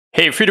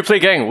Hey free-to-play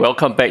gang,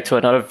 welcome back to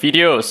another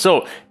video.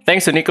 So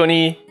thanks to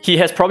Nikoni, he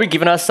has probably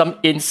given us some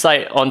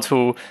insight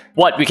onto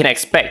what we can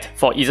expect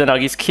for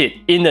Izanagi's kit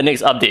in the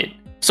next update.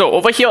 So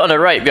over here on the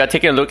right, we are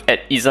taking a look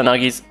at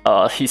Izanagi's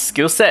his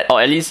skill set,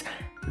 or at least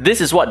this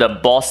is what the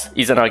boss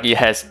Izanagi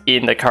has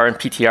in the current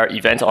PTR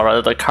event, or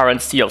rather the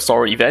current Sea of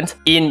Sorrow event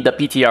in the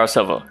PTR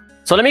server.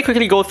 So let me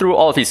quickly go through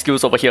all of his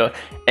skills over here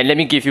and let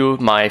me give you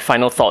my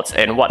final thoughts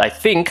and what I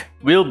think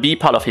will be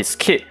part of his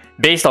kit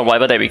based on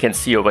whatever that we can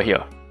see over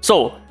here.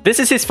 So this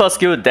is his first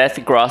skill,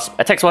 Death Grasp.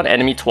 Attacks one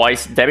enemy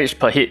twice, damage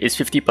per hit is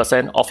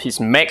 50% of his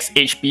max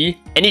HP,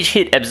 and each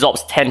hit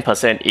absorbs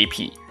 10%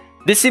 AP.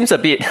 This seems a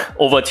bit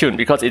overtuned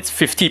because it's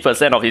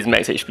 50% of his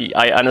max HP.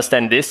 I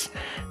understand this,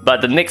 but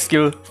the next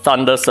skill,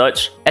 Thunder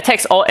Surge,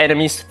 attacks all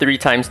enemies 3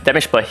 times,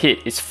 damage per hit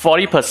is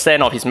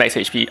 40% of his max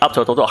HP, up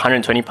to a total of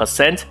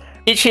 120%.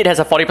 Each hit has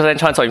a 40%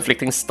 chance of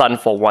inflicting stun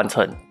for 1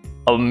 turn.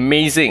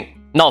 Amazing!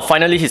 Now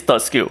finally his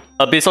third skill,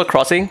 Abyssal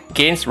Crossing,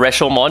 gains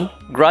Rashomon,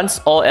 grants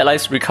all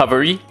allies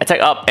recovery,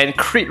 attack up and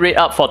crit rate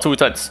up for 2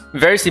 turns.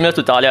 Very similar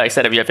to Dahlia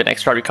except that we have an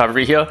extra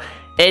recovery here,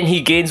 and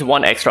he gains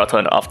 1 extra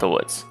turn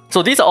afterwards.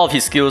 So these are all of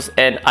his skills,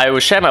 and I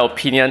will share my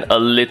opinion a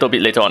little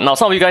bit later on. Now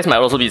some of you guys might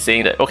also be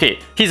saying that, okay,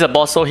 he's a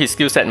boss so his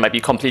skill set might be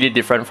completely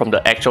different from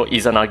the actual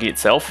Izanagi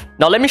itself.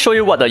 Now let me show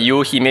you what the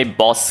Yuhime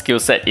boss skill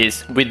set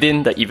is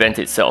within the event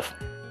itself.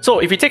 So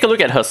if you take a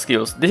look at her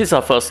skills, this is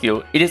her first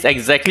skill, it is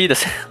exactly the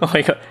same, oh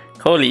my god.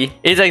 Holy,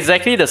 it's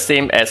exactly the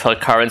same as her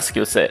current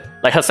skill set.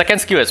 Like her second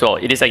skill as well,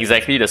 it is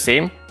exactly the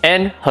same.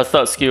 And her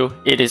third skill,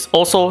 it is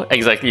also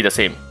exactly the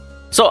same.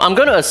 So I'm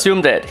going to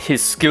assume that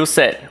his skill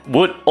set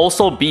would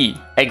also be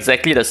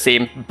exactly the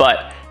same,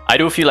 but I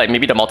do feel like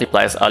maybe the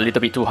multipliers are a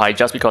little bit too high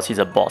just because he's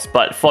a boss.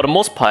 But for the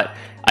most part,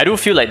 I do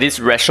feel like this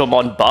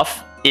Rashomon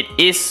buff, it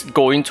is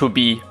going to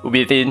be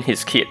within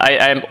his kit. I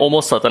am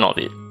almost certain of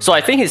it. So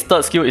I think his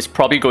third skill is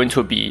probably going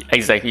to be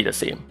exactly the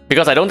same.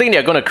 Because I don't think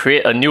they're going to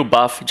create a new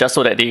buff just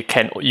so that they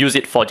can use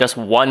it for just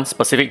one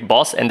specific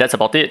boss and that's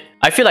about it.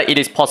 I feel like it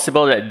is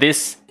possible that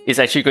this is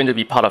actually going to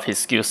be part of his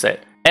skill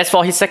set. As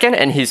for his second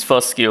and his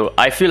first skill,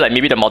 I feel like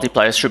maybe the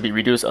multipliers should be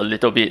reduced a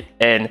little bit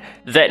and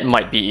that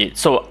might be it.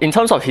 So in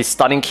terms of his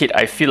stunning kit,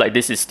 I feel like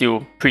this is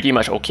still pretty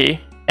much okay.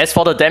 As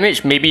for the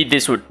damage, maybe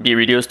this would be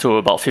reduced to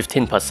about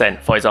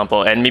 15%, for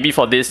example, and maybe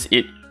for this,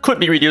 it could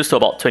be reduced to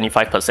about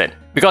 25%.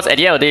 Because at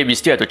the end of the day, we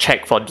still have to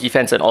check for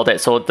defense and all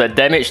that, so the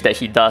damage that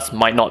he does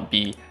might not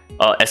be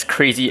as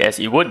crazy as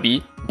it would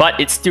be, but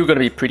it's still going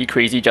to be pretty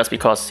crazy just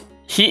because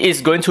he is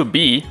going to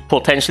be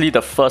potentially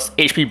the first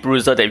HP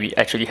bruiser that we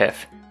actually have.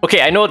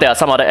 Okay, I know there are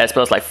some other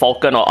aspects like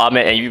Falcon or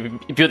Ahmed and you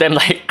build them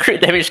like crit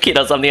damage kit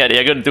or something like that,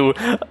 they're going to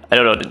do, I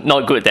don't know,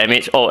 not good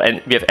damage. Oh,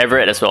 and we have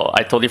Everett as well.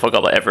 I totally forgot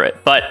about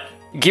Everett. But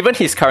given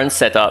his current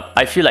setup,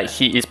 I feel like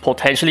he is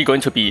potentially going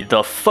to be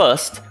the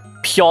first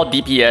pure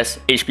DPS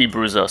HP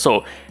bruiser.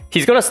 So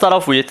he's going to start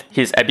off with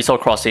his Abyssal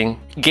Crossing,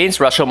 gains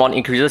Rashomon,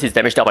 increases his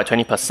damage down by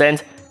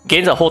 20%,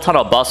 gains a whole ton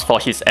of buffs for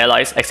his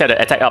allies, except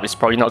the attack up is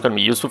probably not going to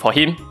be useful for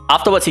him.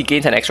 Afterwards, he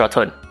gains an extra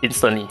turn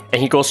instantly,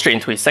 and he goes straight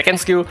into his second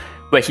skill,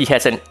 where he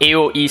has an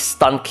AoE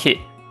stun kit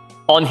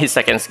on his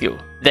second skill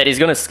that is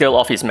going to scale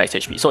off his max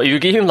HP. So if you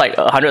give him like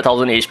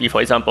 100,000 HP,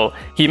 for example,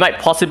 he might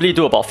possibly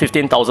do about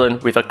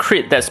 15,000 with a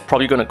crit that's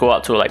probably going to go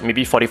up to like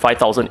maybe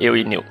 45,000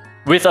 AoE nuke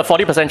with a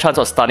 40% chance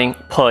of stunning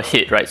per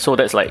hit, right? So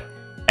that's like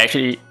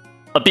actually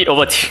a bit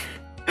overtuned,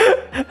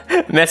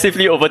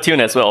 massively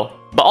overtuned as well.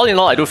 But all in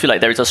all, I do feel like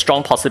there is a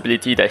strong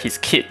possibility that his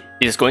kit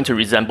is going to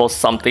resemble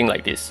something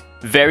like this.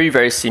 Very,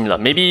 very similar.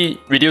 Maybe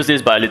reduce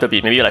this by a little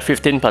bit, maybe like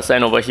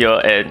 15% over here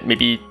and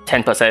maybe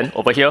 10%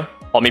 over here.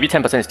 Or maybe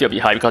 10% is still a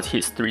bit high because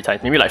he's 3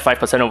 times. Maybe like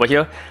 5% over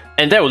here.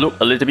 And that will look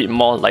a little bit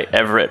more like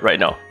Everett right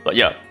now. But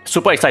yeah,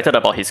 super excited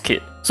about his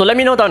kit. So let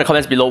me know down in the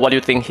comments below, what do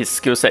you think his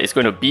skill set is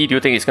going to be? Do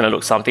you think it's going to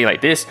look something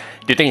like this?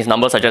 Do you think his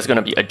numbers are just going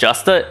to be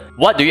adjusted?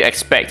 What do you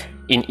expect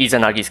in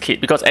Izanagi's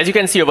kit? Because as you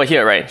can see over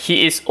here, right,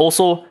 he is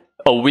also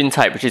a wind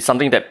type, which is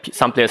something that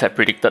some players have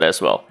predicted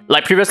as well.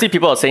 Like previously,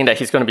 people are saying that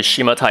he's going to be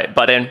shimmer type,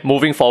 but then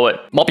moving forward,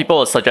 more people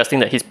are suggesting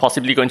that he's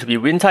possibly going to be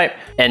wind type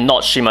and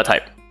not shimmer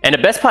type. And the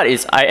best part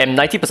is, I am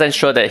 90%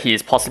 sure that he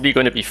is possibly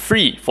going to be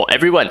free for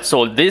everyone.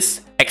 So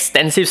this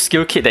extensive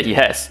skill kit that he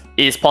has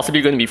is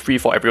possibly going to be free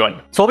for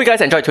everyone. So hope you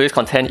guys enjoyed today's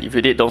content. If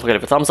you did, don't forget to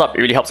give a thumbs up.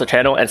 It really helps the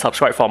channel, and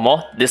subscribe for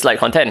more Dislyte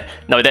content.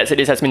 Now with that said,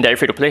 this has been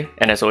Free to Play,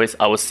 and as always,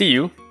 I will see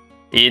you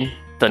in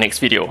the next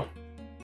video.